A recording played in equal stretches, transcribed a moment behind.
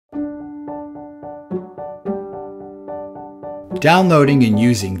Downloading and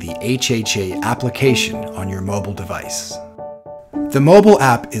using the HHA application on your mobile device. The mobile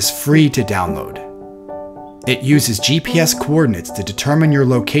app is free to download. It uses GPS coordinates to determine your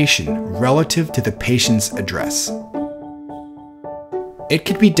location relative to the patient's address. It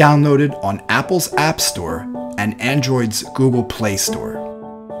can be downloaded on Apple's App Store and Android's Google Play Store.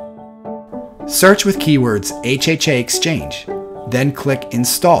 Search with keywords HHA Exchange, then click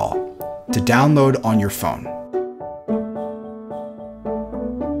Install to download on your phone.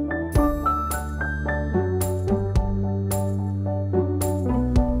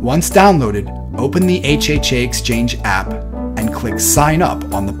 Once downloaded, open the HHA Exchange app and click Sign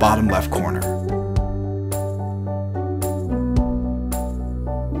Up on the bottom left corner.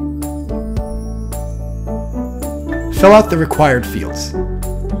 Fill out the required fields.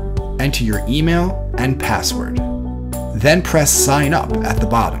 Enter your email and password. Then press Sign Up at the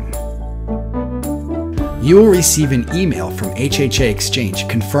bottom. You will receive an email from HHA Exchange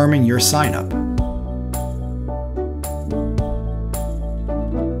confirming your sign up.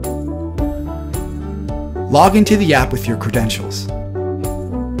 Log into the app with your credentials.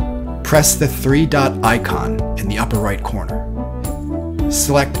 Press the three-dot icon in the upper right corner.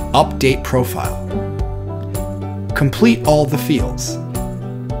 Select Update Profile. Complete all the fields.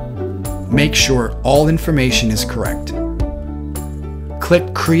 Make sure all information is correct.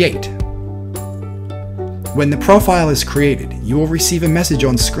 Click Create. When the profile is created, you will receive a message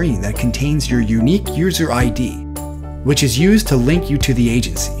on screen that contains your unique user ID, which is used to link you to the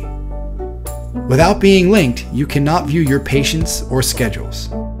agency. Without being linked, you cannot view your patients or schedules.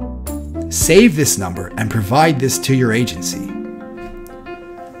 Save this number and provide this to your agency.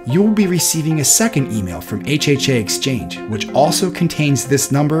 You will be receiving a second email from HHA Exchange, which also contains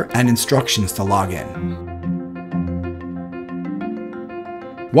this number and instructions to log in.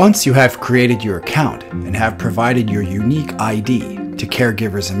 Once you have created your account and have provided your unique ID to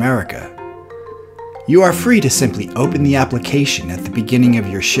Caregivers America, you are free to simply open the application at the beginning of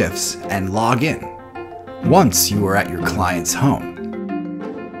your shifts and log in once you are at your client's home.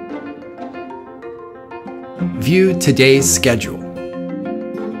 View today's schedule.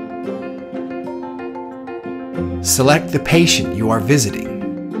 Select the patient you are visiting.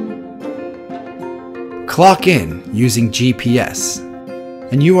 Clock in using GPS,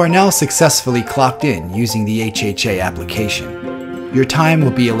 and you are now successfully clocked in using the HHA application. Your time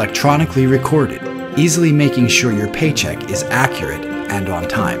will be electronically recorded, easily making sure your paycheck is accurate and on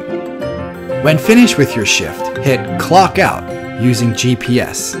time. When finished with your shift, hit Clock Out using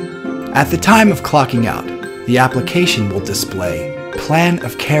GPS. At the time of clocking out, the application will display Plan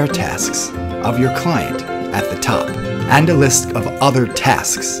of Care tasks of your client at the top and a list of other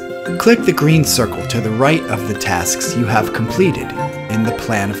tasks. Click the green circle to the right of the tasks you have completed in the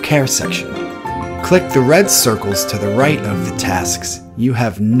Plan of Care section. Click the red circles to the right of the tasks you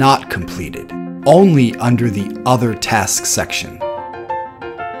have not completed, only under the Other Tasks section.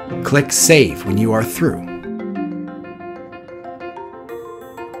 Click Save when you are through.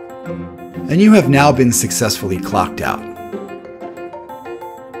 And you have now been successfully clocked out.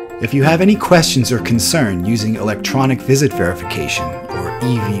 If you have any questions or concern using electronic visit verification, or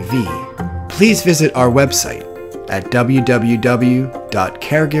EVV, please visit our website at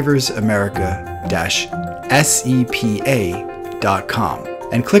www.caregivers-america-sepa.com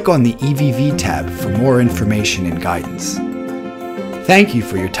and click on the EVV tab for more information and guidance. Thank you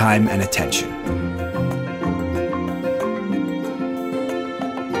for your time and attention.